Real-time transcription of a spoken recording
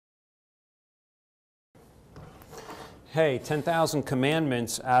Hey, 10,000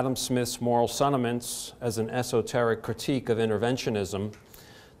 Commandments, Adam Smith's Moral Sentiments as an Esoteric Critique of Interventionism.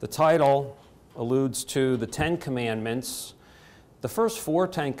 The title alludes to the 10 Commandments. The first 4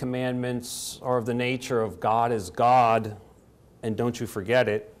 Ten Commandments are of the nature of God is God, and don't you forget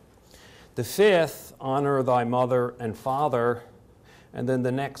it. The 5th, honor thy mother and father, and then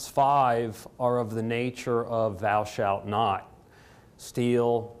the next 5 are of the nature of thou shalt not.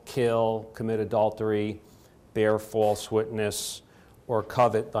 Steal, kill, commit adultery, bear false witness, or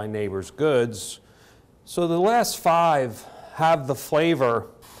covet thy neighbor's goods. So the last 5 have the flavor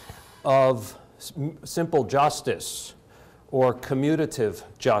of simple justice or commutative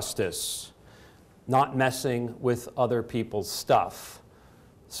justice, not messing with other people's stuff.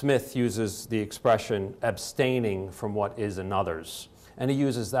 Smith uses the expression abstaining from what is another's. And he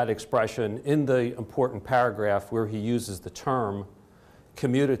uses that expression in the important paragraph where he uses the term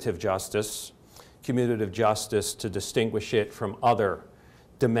commutative justice to distinguish it from other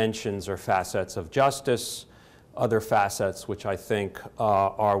dimensions or facets of justice, other facets which I think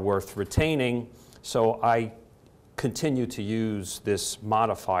are worth retaining. So I continue to use this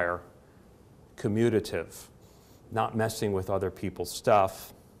modifier, commutative, not messing with other people's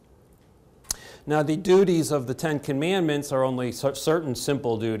stuff. Now, the duties of the 10 Commandments are only certain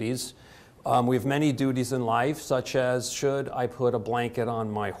simple duties. We have many duties in life, such as, should I put a blanket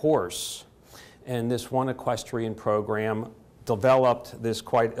on my horse? And this one equestrian program developed this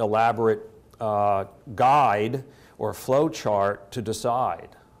quite elaborate guide or flow chart to decide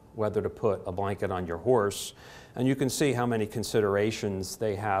whether to put a blanket on your horse. And you can see how many considerations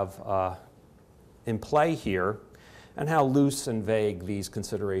they have in play here and how loose and vague these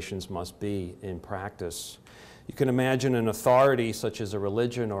considerations must be in practice. You can imagine an authority such as a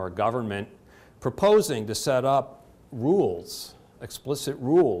religion or a government proposing to set up rules, explicit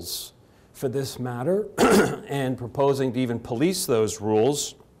rules for this matter, and proposing to even police those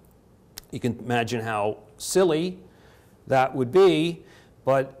rules. You can imagine how silly that would be,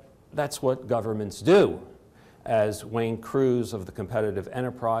 but that's what governments do. As Wayne Cruz of the Competitive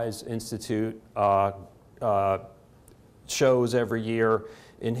Enterprise Institute shows every year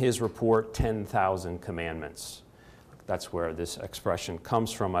in his report, 10,000 Commandments. That's where this expression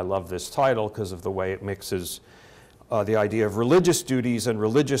comes from. I love this title because of the way it mixes the idea of religious duties and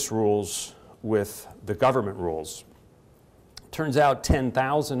religious rules with the government rules. Turns out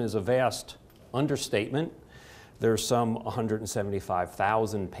 10,000 is a vast understatement. There's some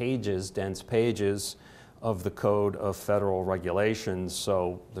 175,000 pages, dense pages, of the Code of Federal Regulations,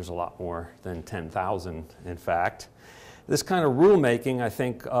 so there's a lot more than 10,000, in fact. This kind of rulemaking, I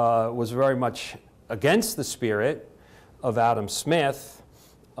think, was very much against the spirit of Adam Smith.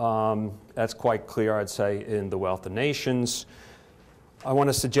 That's quite clear, I'd say, in The Wealth of Nations. I want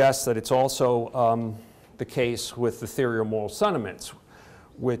to suggest that it's also the case with the theory of moral sentiments,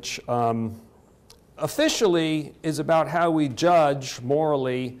 which officially is about how we judge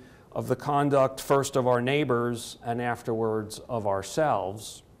morally of the conduct first of our neighbors and afterwards of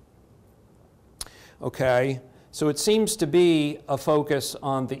ourselves. Okay, so it seems to be a focus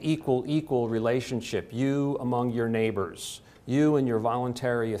on the equal relationship, you among your neighbors, you and your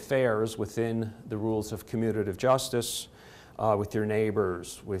voluntary affairs within the rules of commutative justice, with your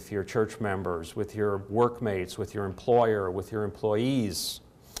neighbors, with your church members, with your workmates, with your employer, with your employees.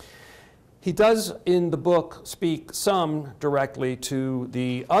 He does, in the book, speak some directly to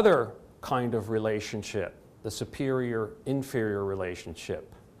the other kind of relationship, the superior-inferior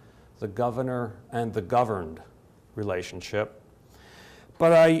relationship, the governor and the governed relationship.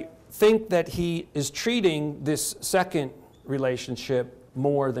 But I think that he is treating this second relationship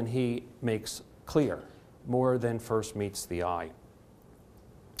more than he makes clear, more than first meets the eye.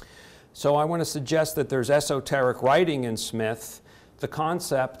 So I want to suggest that there's esoteric writing in Smith. The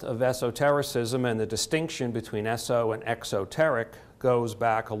concept of esotericism and the distinction between eso and exoteric goes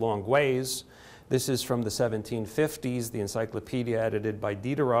back a long ways. This is from the 1750s, the encyclopedia edited by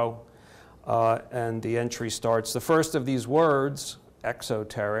Diderot, and the entry starts, the first of these words,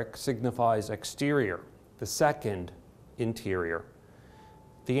 exoteric, signifies exterior, the second, interior.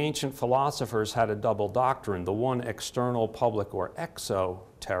 The ancient philosophers had a double doctrine, the one external, public, or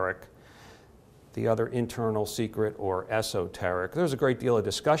exoteric, the other internal, secret, or esoteric. There's a great deal of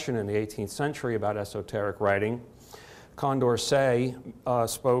discussion in the 18th century about esoteric writing. Condorcet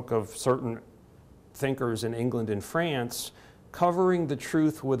spoke of certain thinkers in England and France covering the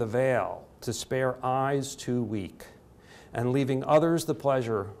truth with a veil to spare eyes too weak, and leaving others the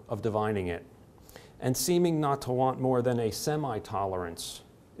pleasure of divining it, and seeming not to want more than a semi-tolerance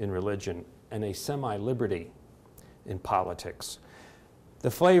in religion and a semi-liberty in politics.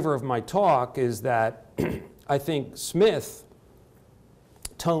 The flavor of my talk is that I think Smith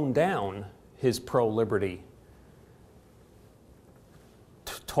toned down his pro-liberty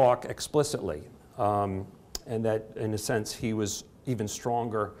talk explicitly, and that in a sense he was even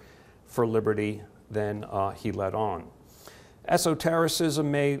stronger for liberty than he let on. Esotericism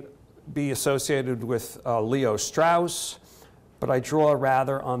may be associated with Leo Strauss, but I draw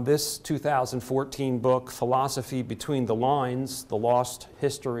rather on this 2014 book, Philosophy Between the Lines, The Lost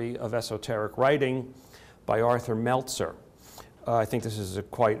History of Esoteric Writing by Arthur Melzer. I think this is a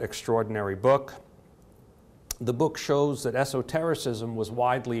quite extraordinary book. The book shows that esotericism was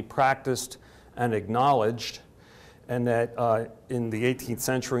widely practiced and acknowledged, and that in the 18th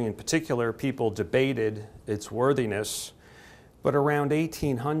century in particular, people debated its worthiness. But around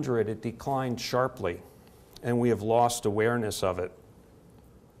 1800, it declined sharply, and we have lost awareness of it.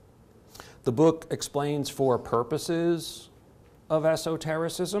 The book explains 4 purposes of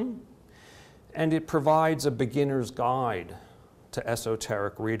esotericism, and it provides a beginner's guide to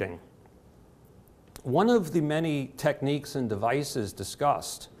esoteric reading. One of the many techniques and devices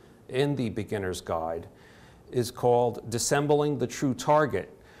discussed in the beginner's guide is called dissembling the true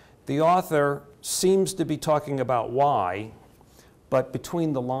target. The author seems to be talking about why, but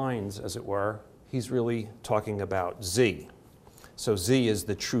between the lines, as it were, he's really talking about Z. So Z is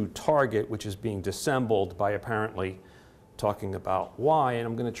the true target, which is being dissembled by apparently talking about why. And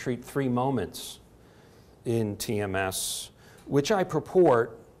I'm going to treat 3 moments in TMS, which I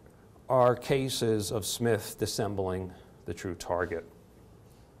purport are cases of Smith dissembling the true target.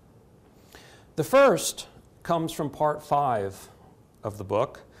 The first comes from part 5 of the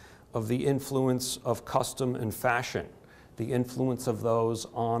book, of the influence of custom and fashion, the influence of those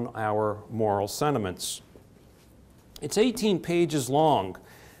on our moral sentiments. It's 18 pages long,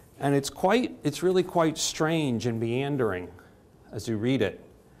 and it's really quite strange and meandering as you read it.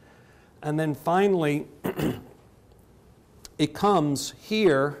 And then finally, it comes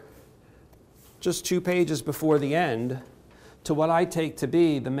here, just 2 pages before the end, to what I take to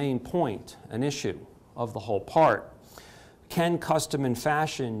be the main point, an issue of the whole part. Can custom and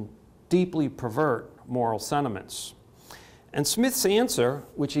fashion deeply pervert moral sentiments? And Smith's answer,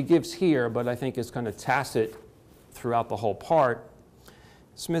 which he gives here, but I think is kind of tacit throughout the whole part,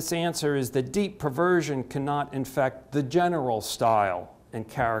 Smith's answer is that deep perversion cannot infect the general style of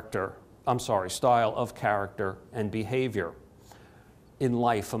character and behavior in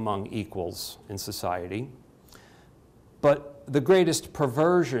life among equals in society. But the greatest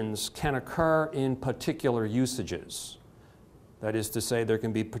perversions can occur in particular usages. That is to say, there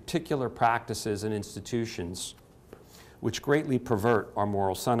can be particular practices and institutions which greatly pervert our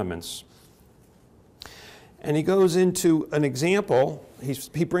moral sentiments. And he goes into an example.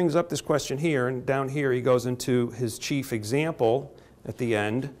 He brings up this question here, and down here he goes into his chief example at the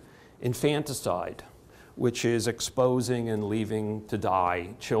end, infanticide, which is exposing and leaving to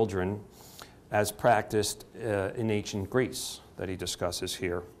die children as practiced in ancient Greece that he discusses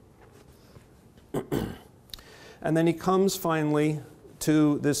here. And then he comes finally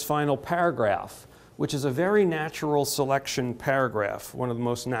to this final paragraph, which is a very natural selection paragraph, one of the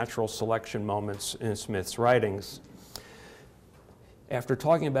most natural selection moments in Smith's writings. After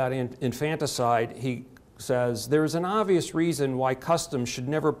talking about infanticide, he says, "There is an obvious reason why custom should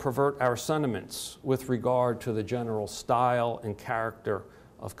never pervert our sentiments with regard to the general style and character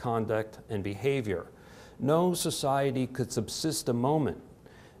of conduct and behavior. No society could subsist a moment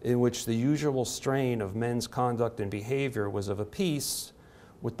in which the usual strain of men's conduct and behavior was of a piece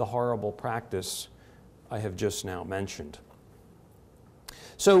with the horrible practice I have just now mentioned."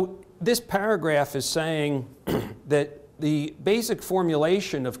 So this paragraph is saying that the basic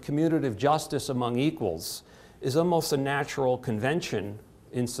formulation of commutative justice among equals is almost a natural convention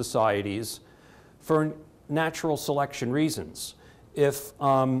in societies for natural selection reasons. If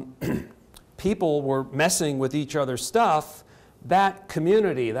people were messing with each other's stuff, that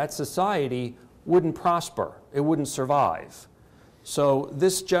community, that society wouldn't prosper. It wouldn't survive. So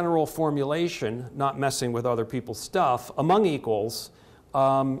this general formulation, not messing with other people's stuff, among equals,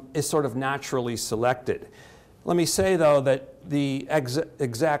 is sort of naturally selected. Let me say, though, that the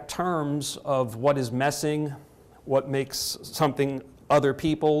exact terms of what is messing, what makes something other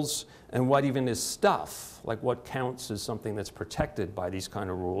people's, and what even is stuff, like what counts as something that's protected by these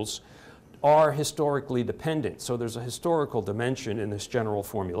kind of rules, are historically dependent. So there's a historical dimension in this general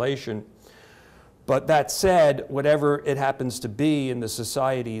formulation. But that said, whatever it happens to be in the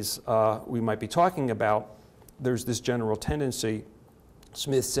societies we might be talking about, there's this general tendency,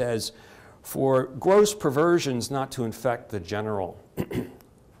 Smith says, for gross perversions not to infect the general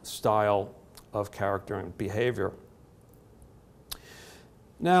style of character and behavior.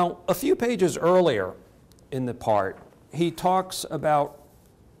 Now, a few pages earlier in the part, he talks about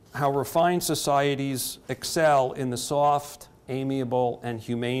how refined societies excel in the soft, amiable, and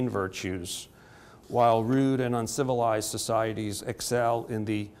humane virtues, while rude and uncivilized societies excel in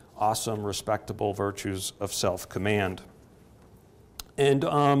the awesome, respectable virtues of self-command.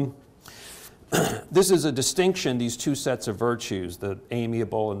 And this is a distinction, these two sets of virtues, the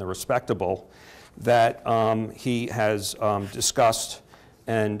amiable and the respectable, that he has discussed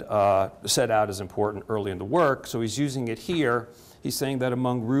and set out as important early in the work. So he's using it here. He's saying that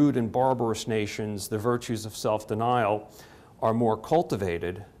among rude and barbarous nations, the virtues of self-denial are more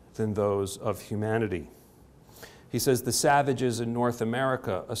cultivated than those of humanity. He says the savages in North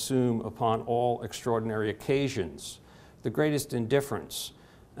America assume upon all extraordinary occasions the greatest indifference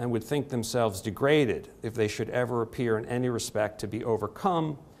and would think themselves degraded if they should ever appear in any respect to be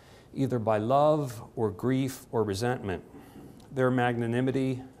overcome either by love or grief or resentment. Their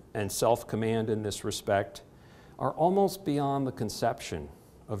magnanimity and self-command in this respect are almost beyond the conception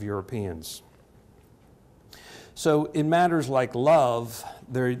of Europeans. So in matters like love,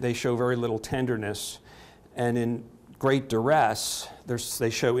 they show very little tenderness, and in great duress, they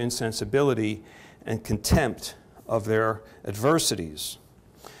show insensibility and contempt of their adversities.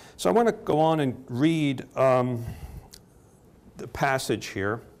 So I want to go on and read the passage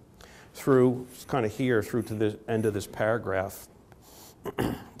here through, kind of here, through to the end of this paragraph.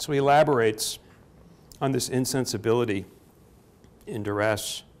 So he elaborates on this insensibility in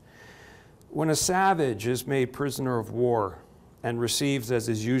duress. When a savage is made prisoner of war and receives, as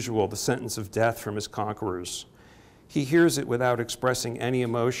is usual, the sentence of death from his conquerors, he hears it without expressing any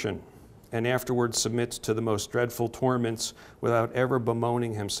emotion, and afterwards submits to the most dreadful torments without ever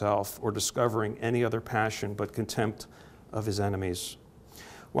bemoaning himself or discovering any other passion but contempt of his enemies.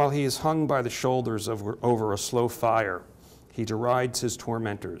 While he is hung by the shoulders over a slow fire, he derides his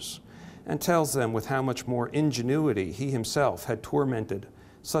tormentors and tells them with how much more ingenuity he himself had tormented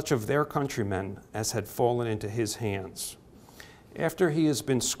such of their countrymen as had fallen into his hands. After he has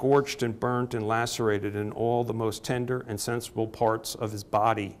been scorched and burnt and lacerated in all the most tender and sensible parts of his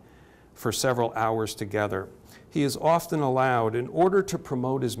body for several hours together, he is often allowed, in order to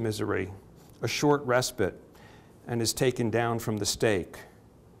promote his misery, a short respite, and is taken down from the stake.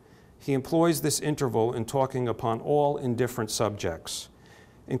 He employs this interval in talking upon all indifferent subjects,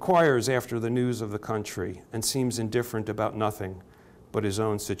 inquires after the news of the country, and seems indifferent about nothing but his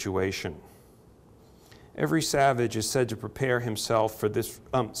own situation. Every savage is said to prepare himself for this,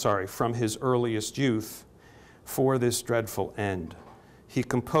 from his earliest youth for this dreadful end. He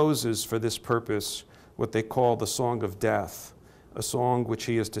composes for this purpose what they call the Song of Death, a song which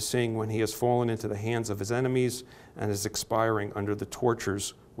he is to sing when he has fallen into the hands of his enemies and is expiring under the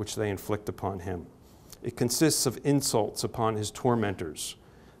tortures which they inflict upon him. It consists of insults upon his tormentors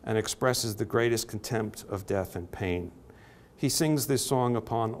and expresses the greatest contempt of death and pain. He sings this song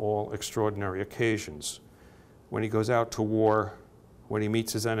upon all extraordinary occasions, when he goes out to war, when he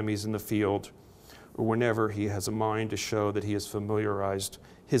meets his enemies in the field, or whenever he has a mind to show that he has familiarized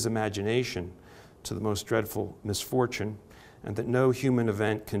his imagination to the most dreadful misfortune, and that no human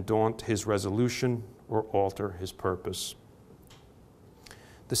event can daunt his resolution or alter his purpose.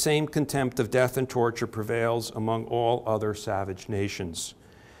 The same contempt of death and torture prevails among all other savage nations.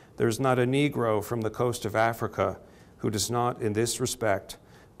 There is not a Negro from the coast of Africa who does not, in this respect,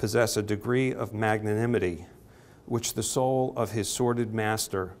 possess a degree of magnanimity which the soul of his sordid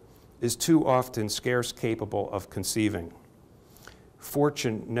master is too often scarce capable of conceiving.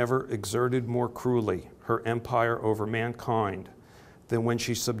 Fortune never exerted more cruelly her empire over mankind than when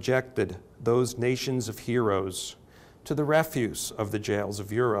she subjected those nations of heroes to the refuse of the jails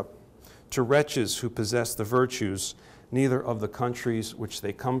of Europe, to wretches who possess the virtues neither of the countries which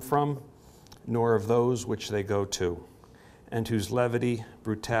they come from, nor of those which they go to, and whose levity,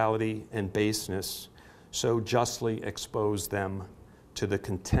 brutality, and baseness so justly expose them to the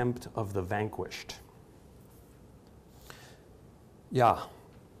contempt of the vanquished. Yeah,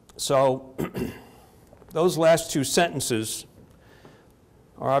 so those last two sentences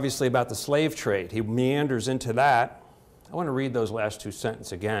are obviously about the slave trade. He meanders into that. I want to read those last two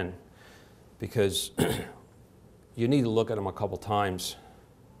sentences again because you need to look at them a couple times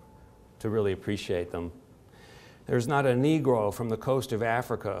to really appreciate them. There's not a Negro from the coast of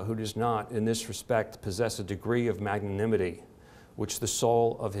Africa who does not, in this respect, possess a degree of magnanimity which the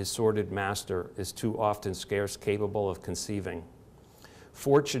soul of his sordid master is too often scarce capable of conceiving.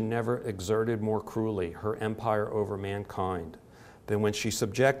 Fortune never exerted more cruelly her empire over mankind than when she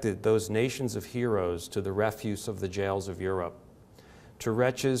subjected those nations of heroes to the refuse of the jails of Europe, to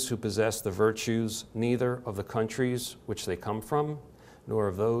wretches who possess the virtues neither of the countries which they come from, nor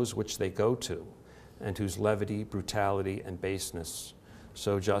of those which they go to, and whose levity, brutality, and baseness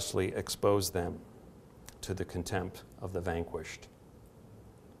so justly expose them to the contempt of the vanquished.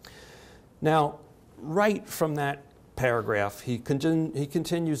 Now, right from that paragraph, he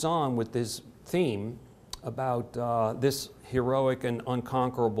continues on with this theme about this heroic and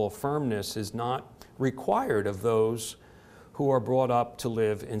unconquerable firmness is not required of those who are brought up to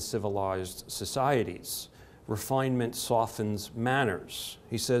live in civilized societies. Refinement softens manners.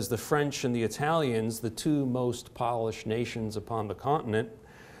 He says the French and the Italians, the two most polished nations upon the continent,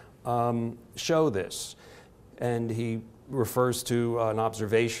 show this. And he refers to an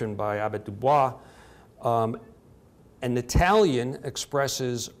observation by Abbé Dubois. An Italian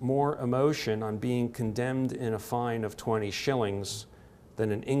expresses more emotion on being condemned in a fine of 20 shillings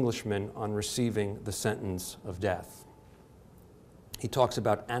than an Englishman on receiving the sentence of death. He talks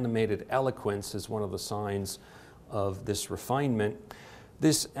about animated eloquence as one of the signs of this refinement.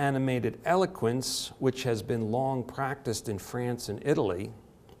 This animated eloquence, which has been long practiced in France and Italy,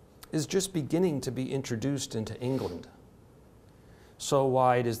 is just beginning to be introduced into England. So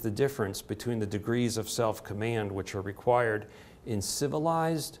wide is the difference between the degrees of self-command which are required in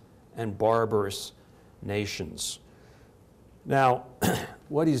civilized and barbarous nations. Now,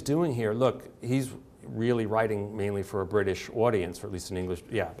 what he's doing here, look, he's really writing mainly for a British audience, or at least an English,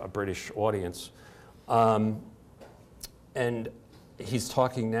 a British audience. And he's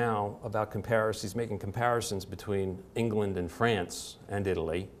talking now about comparisons, he's making comparisons between England and France and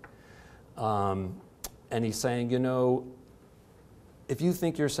Italy. And he's saying, you know, if you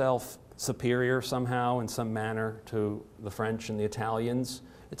think yourself superior somehow in some manner to the French and the Italians,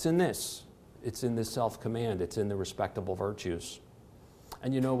 it's in this. It's in this self-command. It's in the respectable virtues.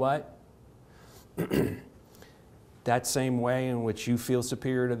 And you know what? That same way in which you feel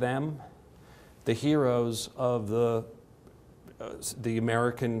superior to them, the heroes of the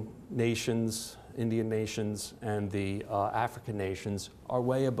American nations, Indian nations, and the African nations are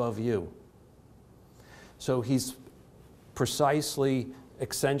way above you. So he's precisely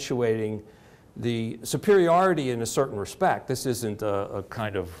accentuating the superiority in a certain respect. This isn't a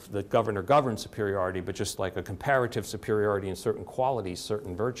kind of the governor-governed superiority, but just like a comparative superiority in certain qualities,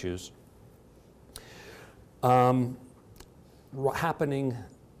 certain virtues. Happening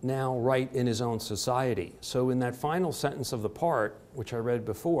now right in his own society. So in that final sentence of the part, which I read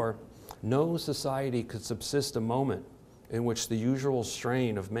before, no society could subsist a moment in which the usual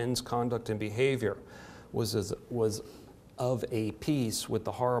strain of men's conduct and behavior was of a piece with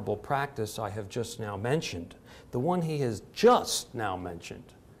the horrible practice I have just now mentioned. The one he has just now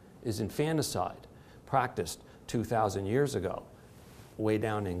mentioned is infanticide, practiced 2,000 years ago, way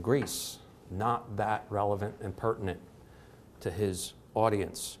down in Greece, not that relevant and pertinent to his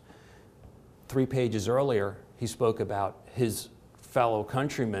audience. 3 pages earlier, he spoke about his fellow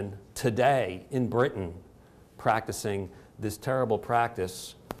countrymen today in Britain practicing this terrible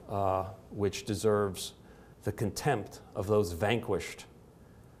practice which deserves the contempt of those vanquished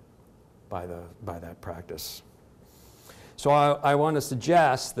by that practice. So I want to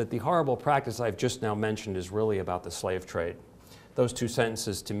suggest that the horrible practice I've just now mentioned is really about the slave trade. Those 2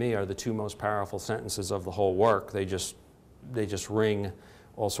 sentences to me are the 2 most powerful sentences of the whole work. They just ring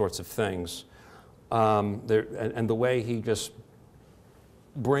all sorts of things. And the way he just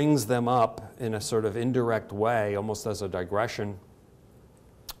brings them up in a sort of indirect way, almost as a digression,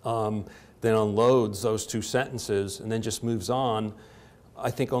 then unloads those 2 sentences and then just moves on,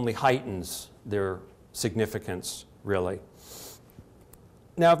 I think only heightens their significance, really.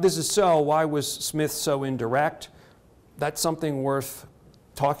 Now, if this is so, why was Smith so indirect? That's something worth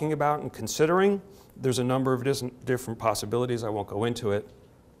talking about and considering. There's a number of different possibilities. I won't go into it.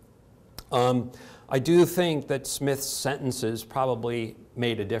 I do think that Smith's sentences probably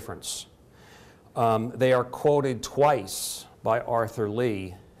made a difference. They are quoted twice by Arthur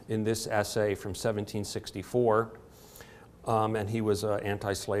Lee in this essay from 1764, and he was an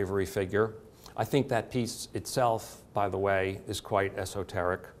anti-slavery figure. I think that piece itself, by the way, is quite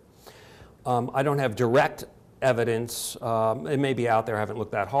esoteric. I don't have direct evidence, it may be out there, I haven't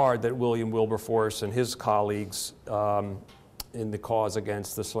looked that hard, that William Wilberforce and his colleagues in the cause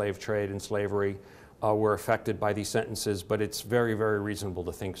against the slave trade and slavery were affected by these sentences, but it's very, very reasonable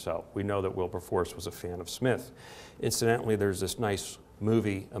to think so. We know that Wilberforce was a fan of Smith. Incidentally, there's this nice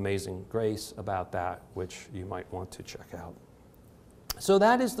movie, Amazing Grace, about that, which you might want to check out. So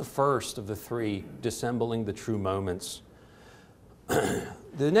that is the first of the 3 dissembling the true moments.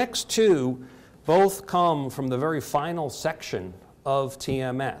 The next 2 both come from the very final section of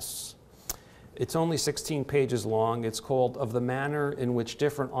TMS. It's only 16 pages long. It's called Of the Manner in Which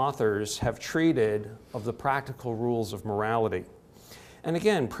Different Authors Have Treated of the Practical Rules of Morality. And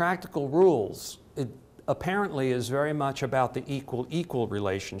again, practical rules, it apparently is very much about the equal-equal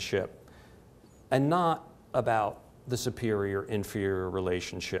relationship and not about the superior-inferior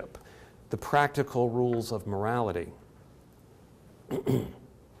relationship, the practical rules of morality.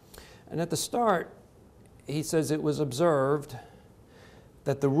 And at the start, he says it was observed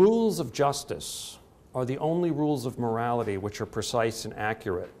that the rules of justice are the only rules of morality which are precise and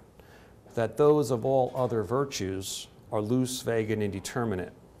accurate, that those of all other virtues are loose, vague, and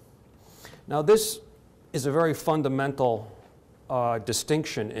indeterminate. Now, this is a very fundamental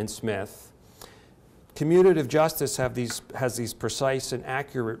distinction in Smith. Commutative justice has these precise and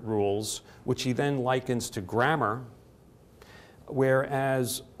accurate rules, which he then likens to grammar,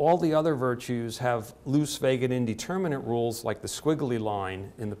 whereas all the other virtues have loose, vague, and indeterminate rules, like the squiggly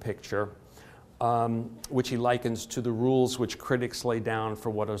line in the picture, which he likens to the rules which critics lay down for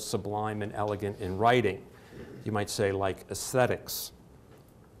what is sublime and elegant in writing. You might say like aesthetics.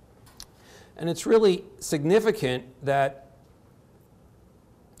 And it's really significant that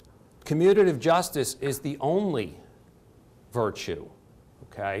commutative justice is the only virtue,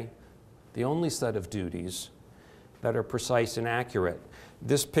 okay? The only set of duties that are precise and accurate.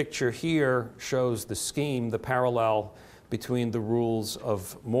 This picture here shows the scheme, the parallel between the rules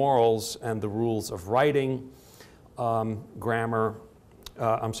of morals and the rules of writing. Grammar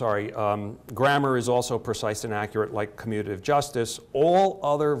is also precise and accurate, like commutative justice. All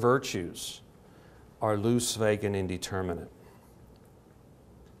other virtues are loose, vague, and indeterminate.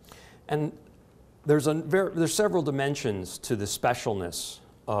 And there's several dimensions to the specialness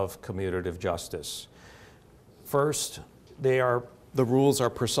of commutative justice. First, the rules are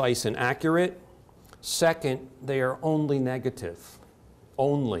precise and accurate. Second, they are only negative.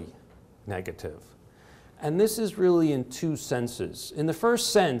 Only negative. And this is really in two senses. In the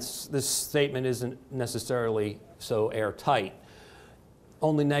first sense, this statement isn't necessarily so airtight.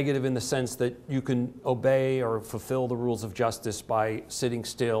 Only negative in the sense that you can obey or fulfill the rules of justice by sitting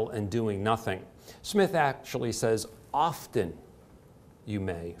still and doing nothing. Smith actually says, often you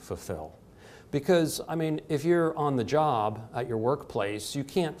may fulfill. Because, I mean, if you're on the job at your workplace, you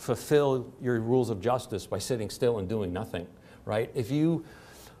can't fulfill your rules of justice by sitting still and doing nothing, right? If you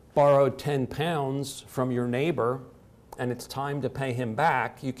borrowed 10 pounds from your neighbor and it's time to pay him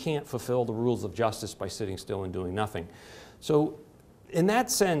back, you can't fulfill the rules of justice by sitting still and doing nothing. So in that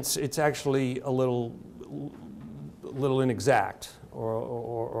sense, it's actually a little inexact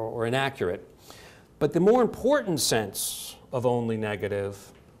or inaccurate. But the more important sense of only negative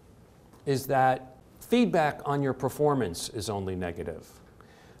is that feedback on your performance is only negative.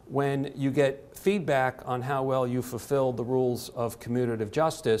 When you get feedback on how well you fulfilled the rules of commutative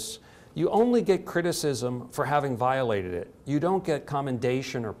justice, you only get criticism for having violated it. You don't get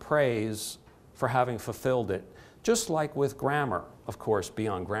commendation or praise for having fulfilled it. Just like with grammar, of course,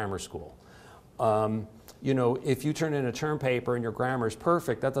 beyond grammar school. You know, if you turn in a term paper and your grammar is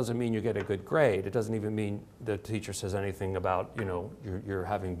perfect, that doesn't mean you get a good grade. It doesn't even mean the teacher says anything about, you know, your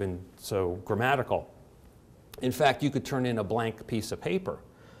having been so grammatical. In fact, you could turn in a blank piece of paper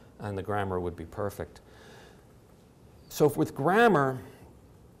and the grammar would be perfect. So with grammar,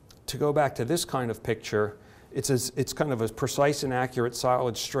 to go back to this kind of picture, it's kind of a precise and accurate,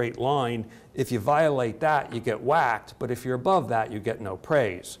 solid, straight line. If you violate that, you get whacked, but if you're above that, you get no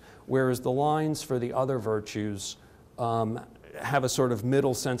praise. Whereas the lines for the other virtues have a sort of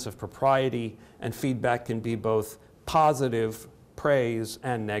middle sense of propriety, and feedback can be both positive, praise,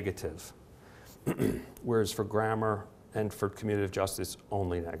 and negative. Whereas for grammar and for commutative justice,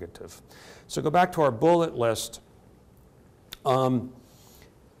 only negative. So go back to our bullet list. The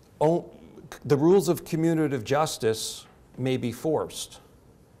rules of commutative justice may be forced,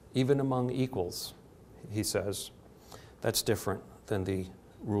 even among equals, he says. That's different than the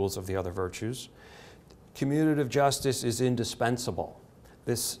rules of the other virtues. Commutative justice is indispensable.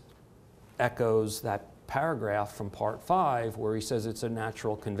 This echoes that paragraph from Part 5 where he says it's a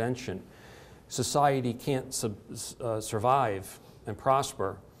natural convention. Society can't survive and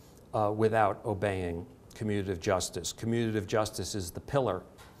prosper without obeying commutative justice. Commutative justice is the pillar,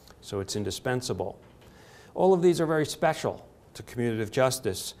 so it's indispensable. All of these are very special to commutative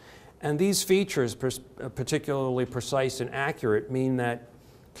justice. And these features, particularly precise and accurate, mean that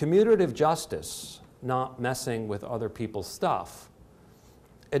commutative justice, not messing with other people's stuff,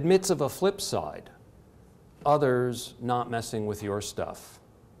 admits of a flip side, others not messing with your stuff.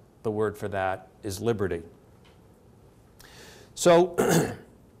 The word for that is liberty. So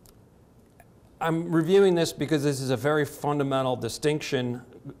I'm reviewing this because this is a very fundamental distinction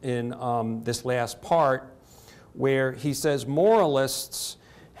in this last part, where he says moralists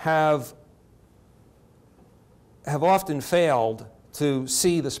have often failed to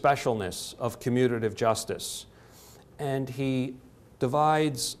see the specialness of commutative justice. And he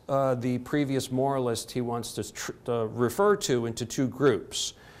divides the previous moralist he wants to refer to into two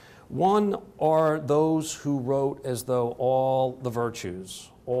groups. One are those who wrote as though all the virtues,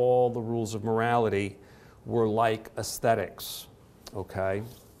 all the rules of morality were like aesthetics, okay?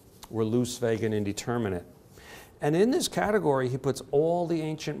 Were loose, vague, and indeterminate. And in this category, he puts all the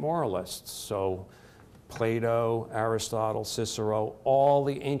ancient moralists, so Plato, Aristotle, Cicero, all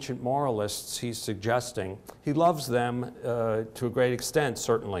the ancient moralists he's suggesting. He loves them to a great extent,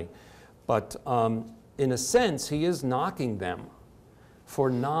 certainly. But in a sense, he is knocking them for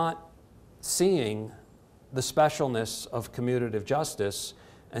not seeing the specialness of commutative justice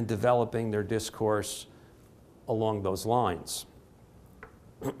and developing their discourse along those lines.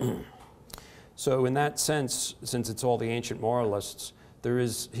 So in that sense, since it's all the ancient moralists,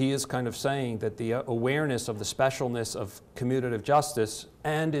 he is kind of saying that the awareness of the specialness of commutative justice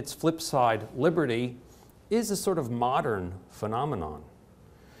and its flip side, liberty, is a sort of modern phenomenon.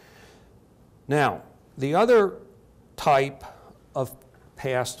 Now, the other type of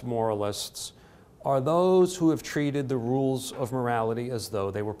past moralists are those who have treated the rules of morality as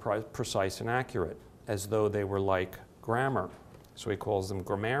though they were precise and accurate, as though they were like grammar. So he calls them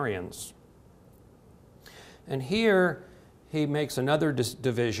grammarians. And here he makes another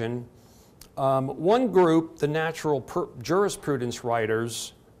division. One group, the natural jurisprudence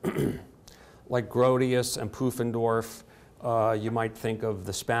writers, like Grotius and Pufendorf, you might think of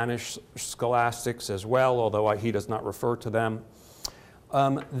the Spanish scholastics as well, although he does not refer to them.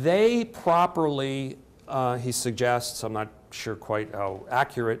 They properly, he suggests, I'm not sure quite how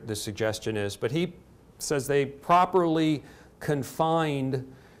accurate this suggestion is, but he says they properly confined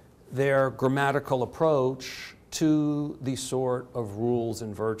their grammatical approach to the sort of rules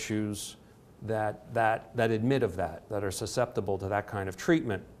and virtues that admit of that are susceptible to that kind of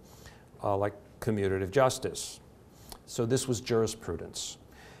treatment, like commutative justice. So this was jurisprudence.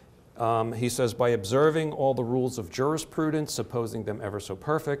 He says, by observing all the rules of jurisprudence, supposing them ever so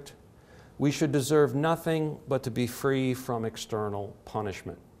perfect, we should deserve nothing but to be free from external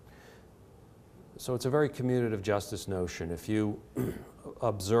punishment. So it's a very commutative justice notion. If you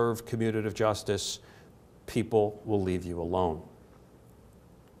observe commutative justice, people will leave you alone.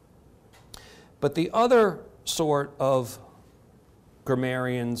 But the other sort of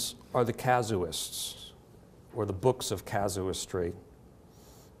grammarians are the casuists, or the books of casuistry,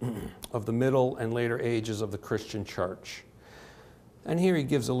 of the middle and later ages of the Christian church. And here he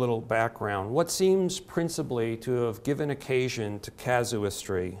gives a little background. What seems principally to have given occasion to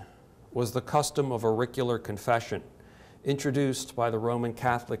casuistry was the custom of auricular confession, introduced by the Roman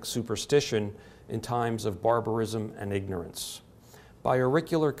Catholic superstition in times of barbarism and ignorance. By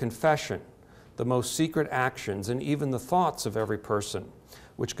auricular confession, the most secret actions and even the thoughts of every person,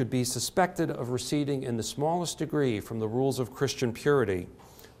 which could be suspected of receding in the smallest degree from the rules of Christian purity,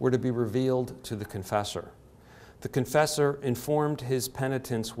 were to be revealed to the confessor. The confessor absolved his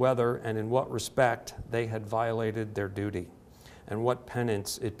penitents whether and in what respect they had violated their duty, and what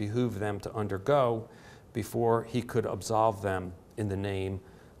penance it behooved them to undergo before he could absolve them in the name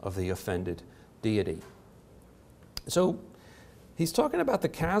of the offended deity. So he's talking about the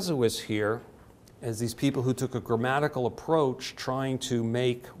casuists here as these people who took a grammatical approach trying to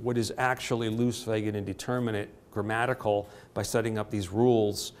make what is actually loose, vague, and indeterminate grammatical by setting up these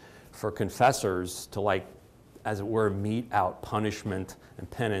rules for confessors to, like, as it were, mete out punishment and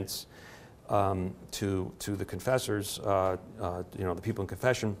penance to the confessors, the people in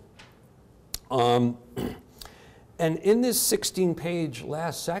confession. And in this 16-page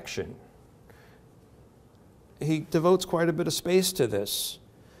last section, he devotes quite a bit of space to this,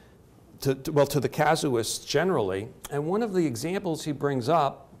 to the casuists generally. And one of the examples he brings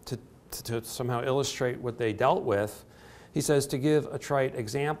up to somehow illustrate what they dealt with, he says, to give a trite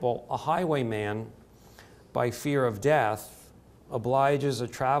example, a highwayman, by fear of death, obliges a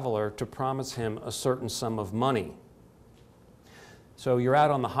traveler to promise him a certain sum of money. So you're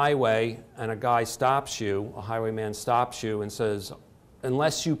out on the highway and a guy stops you, a highwayman stops you and says,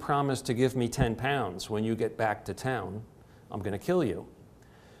 unless you promise to give me 10 pounds when you get back to town, I'm going to kill you.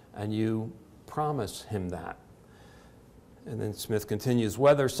 And you promise him that. And then Smith continues,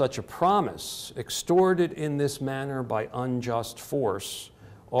 whether such a promise, extorted in this manner by unjust force,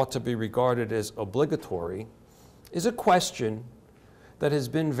 ought to be regarded as obligatory, is a question that has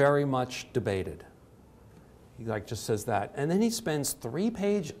been very much debated. He just says that. And then he spends 3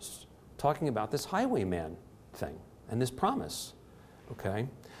 pages talking about this highwayman thing and this promise, okay?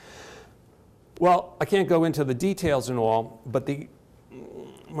 Well, I can't go into the details and all, but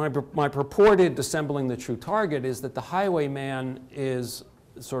my purported dissembling the true target is that the highwayman is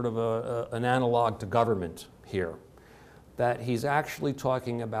sort of an analog to government here, that he's actually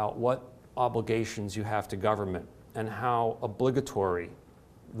talking about what obligations you have to government and how obligatory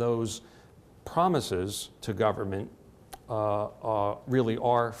those promises to government really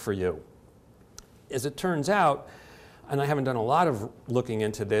are for you. As it turns out, and I haven't done a lot of looking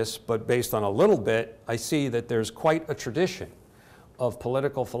into this, but based on a little bit, I see that there's quite a tradition of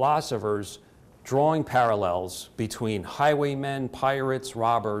political philosophers drawing parallels between highwaymen, pirates,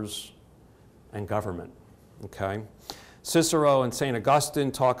 robbers, and government, okay? Cicero and St.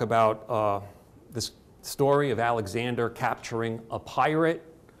 Augustine talk about this story of Alexander capturing a pirate.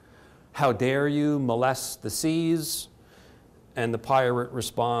 How dare you molest the seas? And the pirate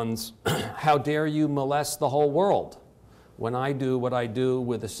responds, how dare you molest the whole world? When I do what I do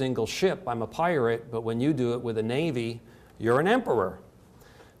with a single ship, I'm a pirate, but when you do it with a navy, you're an emperor.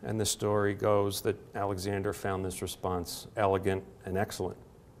 And the story goes that Alexander found this response elegant and excellent.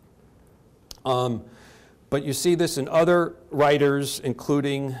 But you see this in other writers,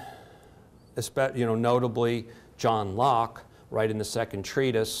 including, notably John Locke, right in the second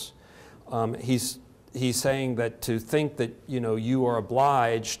treatise. He's saying that to think that you are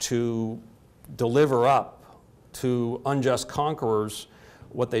obliged to deliver up to unjust conquerors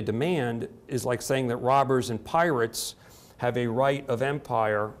what they demand is like saying that robbers and pirates have a right of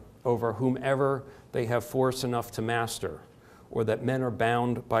empire over whomever they have force enough to master, or that men are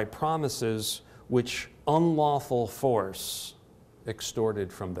bound by promises which unlawful force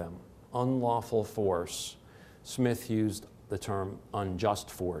extorted from them. Unlawful force. Smith used the term unjust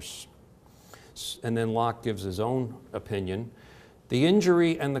force. And then Locke gives his own opinion. The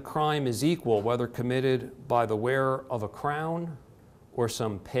injury and the crime is equal, whether committed by the wearer of a crown or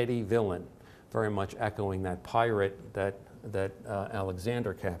some petty villain, very much echoing that pirate that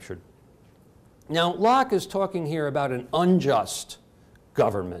Alexander captured. Now, Locke is talking here about an unjust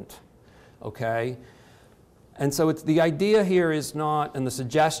government, okay? And so the idea here is not, and the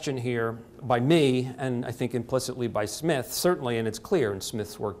suggestion here by me, and I think implicitly by Smith, certainly, and it's clear in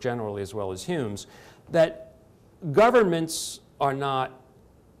Smith's work generally as well as Hume's, that governments are not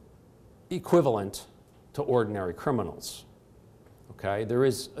equivalent to ordinary criminals, okay? There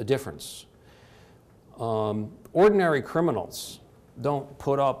is a difference. Ordinary criminals don't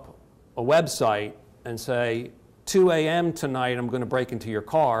put up a website and say, 2 a.m. tonight I'm going to break into your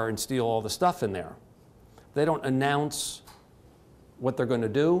car and steal all the stuff in there. They don't announce what they're going to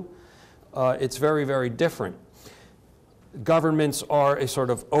do. It's very, very different. Governments are a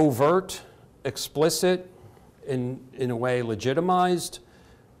sort of overt, explicit, in a way legitimized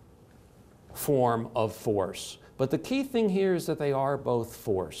form of force. But the key thing here is that they are both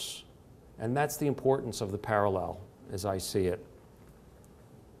force. And that's the importance of the parallel, as I see it.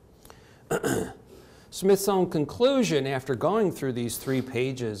 Smith's own conclusion after going through these 3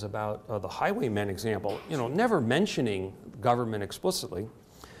 pages about the highwayman example, never mentioning government explicitly,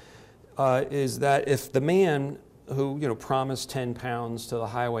 is that if the man who promised 10 pounds to the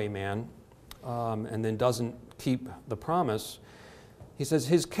highwayman and then doesn't keep the promise, he says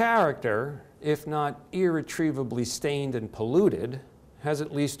his character, if not irretrievably stained and polluted, has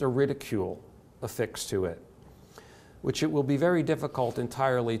at least a ridicule affixed to it, which it will be very difficult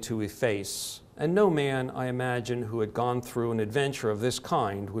entirely to efface. And no man, I imagine, who had gone through an adventure of this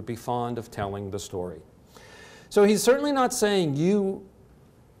kind would be fond of telling the story. So he's certainly not saying you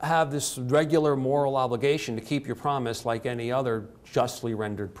have this regular moral obligation to keep your promise like any other justly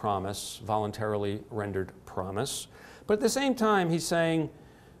rendered promise, voluntarily rendered promise. But at the same time, he's saying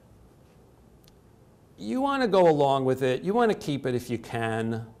you want to go along with it. You want to keep it if you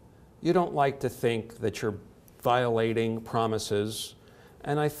can. You don't like to think that you're violating promises.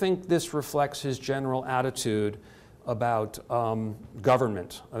 And I think this reflects his general attitude about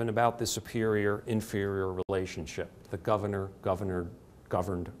government and about the superior-inferior relationship, the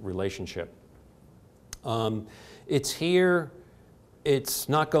governor-governed relationship. It's here. It's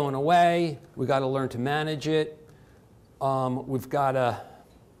not going away. We've got to learn to manage it. We've got to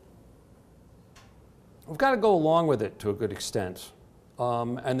go along with it to a good extent.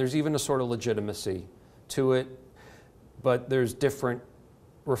 And there's even a sort of legitimacy to it, but there's different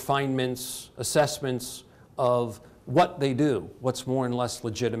refinements, assessments of what they do, what's more and less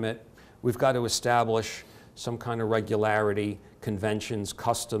legitimate. We've got to establish some kind of regularity, conventions,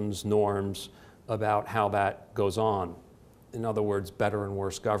 customs, norms about how that goes on. In other words, better and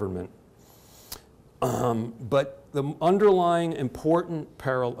worse government. But the underlying important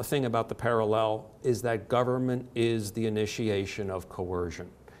thing about the parallel is that government is the initiation of coercion.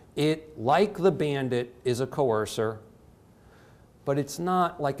 It, like the bandit, is a coercer, but but it's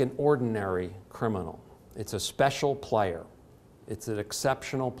not like an ordinary criminal. It's a special player. It's an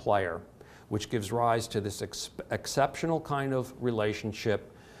exceptional player, which gives rise to this exceptional kind of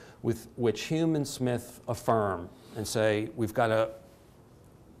relationship with which Hume and Smith affirm and say we've got to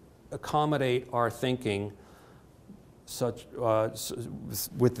accommodate our thinking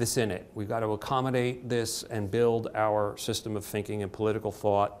with this in it. We've got to accommodate this and build our system of thinking and political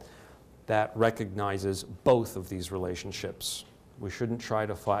thought that recognizes both of these relationships. We shouldn't try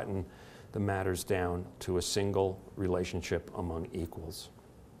to flatten the matters down to a single relationship among equals.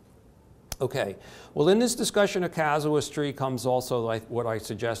 Okay, well, in this discussion of casuistry comes also what I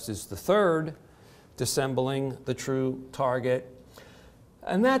suggest is the third, dissembling the true target,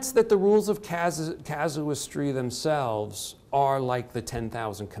 and that's that the rules of casuistry themselves are like the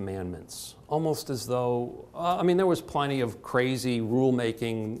 10,000 commandments, almost as though, I mean, there was plenty of crazy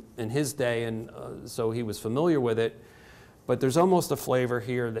rulemaking in his day, and so he was familiar with it, but there's almost a flavor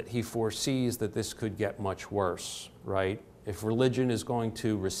here that he foresees that this could get much worse, right? If religion is going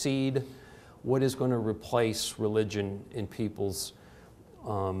to recede, what is going to replace religion in people's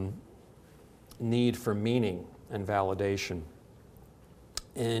need for meaning and validation?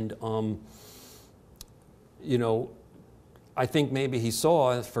 And, you know, I think maybe he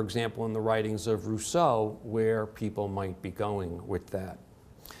saw, for example, in the writings of Rousseau, where people might be going with that.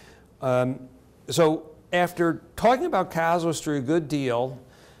 So after talking about casuistry a good deal,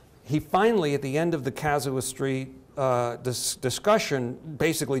 he finally, at the end of the casuistry discussion,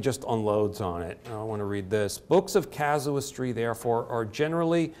 basically just unloads on it. I want to read this. Books of casuistry, therefore, are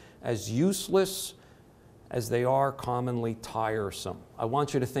generally as useless as they are commonly tiresome. I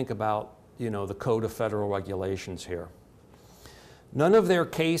want you to think about, you know, the Code of Federal Regulations here. None of their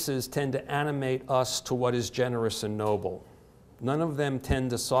cases tend to animate us to what is generous and noble. None of them tend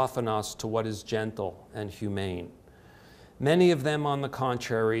to soften us to what is gentle and humane. Many of them, on the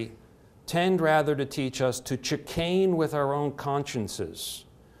contrary, tend rather to teach us to chicane with our own consciences,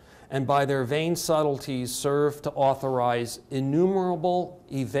 and by their vain subtleties serve to authorize innumerable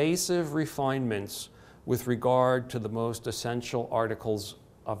evasive refinements with regard to the most essential articles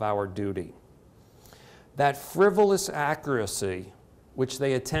of our duty. That frivolous accuracy which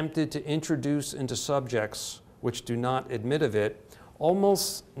they attempted to introduce into subjects which do not admit of it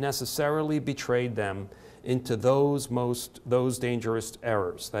almost necessarily betrayed them into those dangerous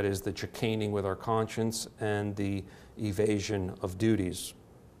errors, that is, the chicaning with our conscience and the evasion of duties,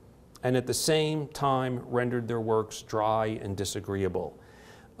 and at the same time rendered their works dry and disagreeable,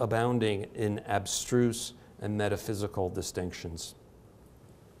 abounding in abstruse and metaphysical distinctions.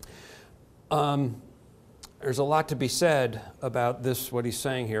 There's a lot to be said about this, what he's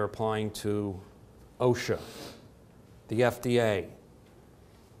saying here, applying to OSHA, the FDA,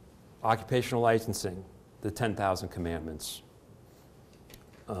 occupational licensing, the 10,000 commandments.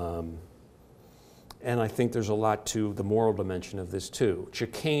 And I think there's a lot to the moral dimension of this too.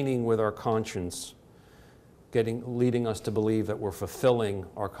 Chicaning with our conscience, leading us to believe that we're fulfilling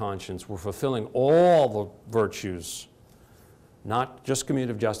our conscience, we're fulfilling all the virtues, not just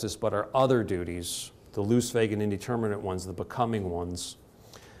commutative justice, but our other duties, the loose, vague, and indeterminate ones, the becoming ones,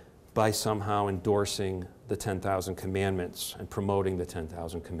 by somehow endorsing the 10,000 commandments and promoting the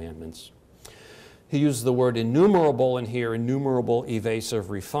 10,000 commandments. He uses the word innumerable in here, innumerable evasive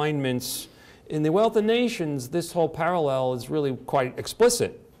refinements. In the Wealth of Nations, this whole parallel is really quite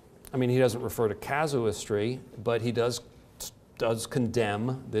explicit. I mean, he doesn't refer to casuistry, but he does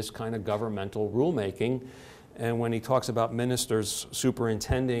condemn this kind of governmental rulemaking. And when he talks about ministers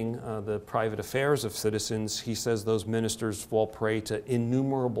superintending the private affairs of citizens, he says those ministers fall prey to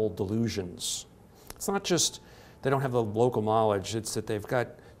innumerable delusions. It's not just they don't have the local knowledge, it's that they've got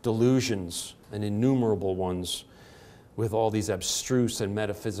delusions, and innumerable ones, with all these abstruse and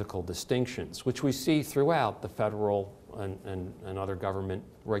metaphysical distinctions, which we see throughout the federal and other government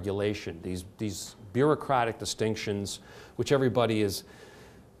regulation, these bureaucratic distinctions, which everybody is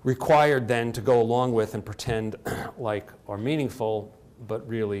required then to go along with and pretend like are meaningful, but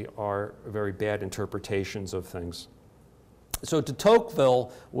really are very bad interpretations of things. So de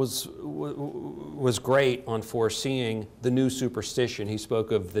Tocqueville was great on foreseeing the new superstition. He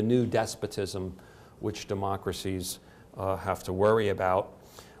spoke of the new despotism which democracies have to worry about.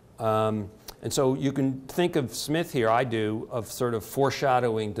 And so you can think of Smith here, I do, of sort of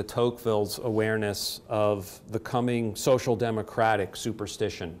foreshadowing de Tocqueville's awareness of the coming social democratic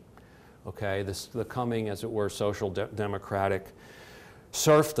superstition, okay? The coming, as it were, social democratic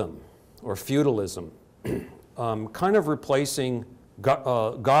serfdom or feudalism, kind of replacing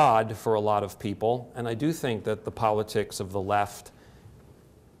God for a lot of people. And I do think that the politics of the left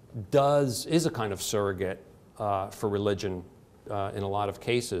is a kind of surrogate for religion in a lot of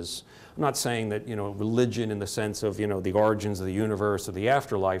cases. I'm not saying that, you know, religion in the sense of, you know, the origins of the universe or the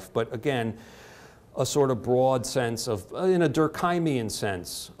afterlife, but again, a sort of broad sense of, in a Durkheimian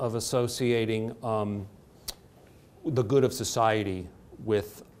sense, of associating the good of society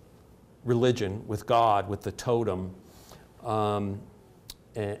with religion, with God, with the totem, and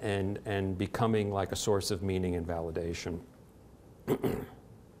becoming like a source of meaning and validation.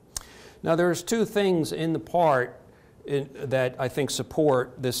 Now there's two things in the part that I think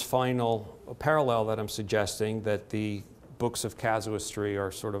support this final parallel that I'm suggesting, that the books of casuistry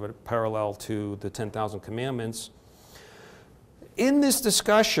are sort of a parallel to the 10,000 Commandments. In this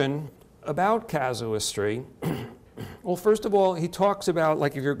discussion about casuistry, well, first of all, he talks about,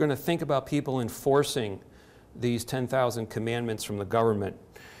 like, if you're going to think about people enforcing these 10,000 commandments from the government,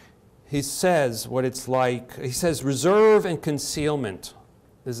 he says what it's like. He says reserve and concealment.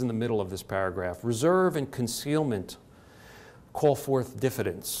 This is in the middle of this paragraph. Reserve and concealment call forth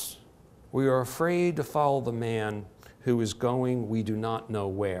diffidence. We are afraid to follow the man who is going we do not know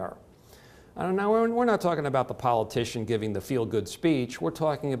where. I don't know, we're not talking about the politician giving the feel-good speech. We're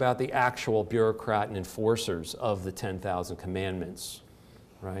talking about the actual bureaucrat and enforcers of the 10,000 commandments,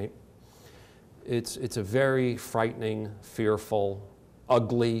 right? It's a very frightening, fearful,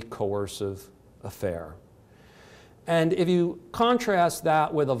 ugly, coercive affair. And if you contrast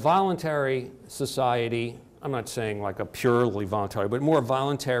that with a voluntary society, I'm not saying like a purely voluntary, but more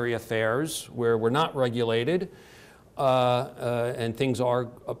voluntary affairs where we're not regulated, and things are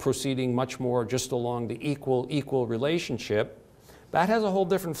proceeding much more just along the equal relationship, that has a whole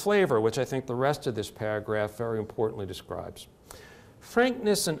different flavor, which I think the rest of this paragraph very importantly describes.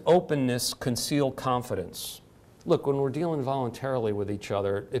 Frankness and openness conceal confidence. Look, when we're dealing voluntarily with each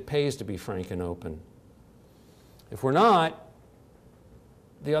other, it pays to be frank and open. If we're not,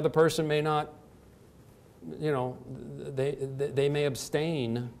 the other person may not, you know, they may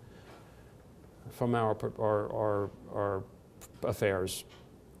abstain from our affairs.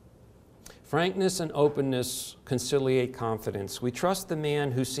 Frankness and openness conciliate confidence. We trust the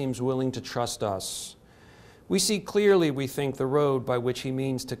man who seems willing to trust us. We see clearly, we think, the road by which he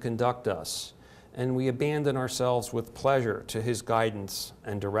means to conduct us, and we abandon ourselves with pleasure to his guidance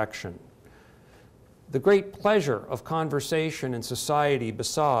and direction. The great pleasure of conversation and society,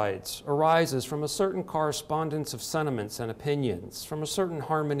 besides, arises from a certain correspondence of sentiments and opinions, from a certain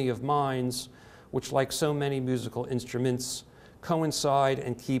harmony of minds, which, like so many musical instruments, coincide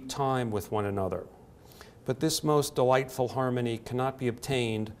and keep time with one another. But this most delightful harmony cannot be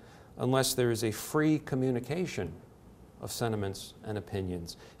obtained unless there is a free communication of sentiments and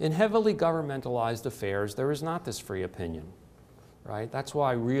opinions. In heavily governmentalized affairs, there is not this free opinion, right? That's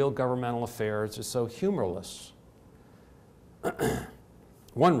why real governmental affairs are so humorless.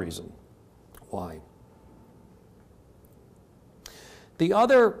 One reason why. The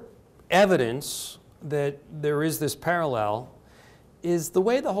other evidence that there is this parallel is the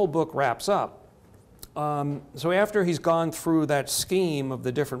way the whole book wraps up. So after he's gone through that scheme of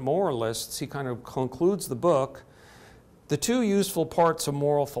the different moralists, he kind of concludes the book. The two useful parts of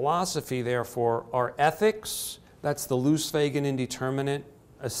moral philosophy, therefore, are ethics, that's the loose, vague, and indeterminate,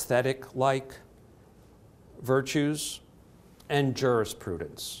 aesthetic-like virtues, and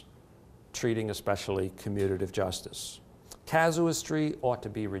jurisprudence, treating especially commutative justice. Casuistry ought to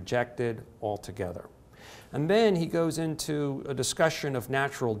be rejected altogether. And then he goes into a discussion of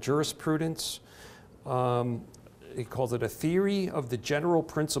natural jurisprudence. He calls it a theory of the general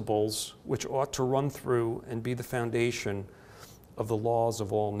principles which ought to run through and be the foundation of the laws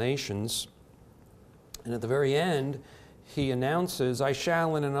of all nations. And at the very end, he announces, I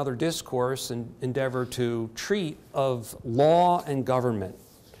shall in another discourse endeavor to treat of law and government,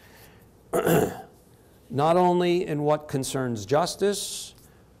 not only in what concerns justice,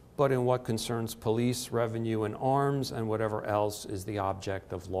 but in what concerns police, revenue, and arms, and whatever else is the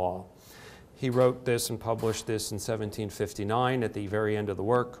object of law. He wrote this and published this in 1759 at the very end of the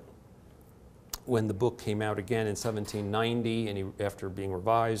work. When the book came out again in 1790, and after being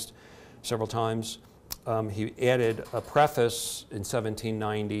revised several times, he added a preface in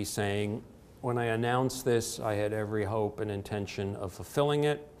 1790 saying, when I announced this, I had every hope and intention of fulfilling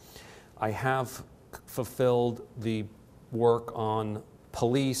it. I have fulfilled the work on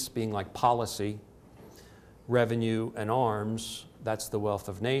police being like policy, revenue, and arms. That's the wealth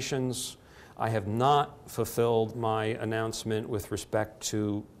of nations. I have not fulfilled my announcement with respect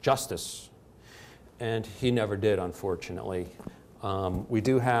to justice. And he never did, unfortunately. We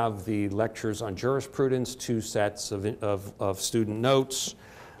do have the lectures on jurisprudence, 2 sets of student notes,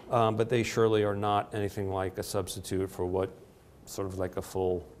 but they surely are not anything like a substitute for what sort of like a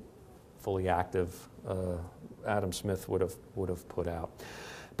fully active Adam Smith would have put out.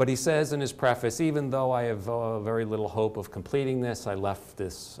 But he says in his preface, even though I have very little hope of completing this, I left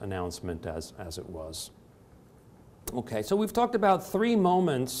this announcement as it was. Okay, so we've talked about 3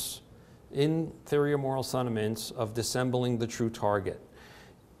 moments in Theory of Moral Sentiments of dissembling the true target.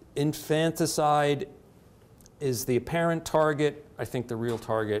 Infanticide is the apparent target. I think the real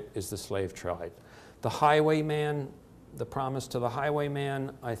target is the slave trade. The highwayman, the promise to the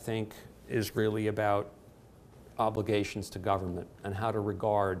highwayman, I think is really about obligations to government and how to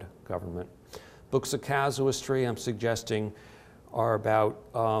regard government. Books of casuistry, I'm suggesting, are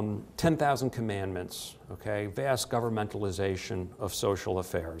about 10,000 commandments, okay? Vast governmentalization of social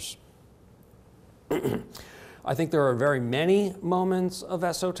affairs. I think there are very many moments of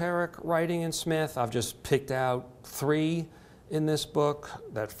esoteric writing in Smith. I've just picked out 3 in this book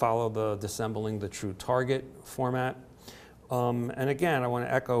that follow the dissembling the true target format. And again, I want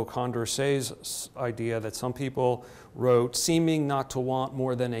to echo Condorcet's idea that some people wrote, seeming not to want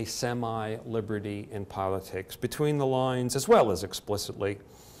more than a semi-liberty in politics. Between the lines, as well as explicitly,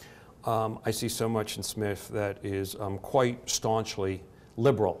 I see so much in Smith that is quite staunchly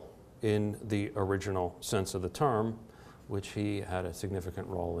liberal in the original sense of the term, which he had a significant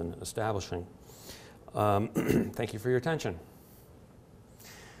role in establishing. Thank you for your attention.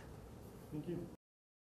 Thank you.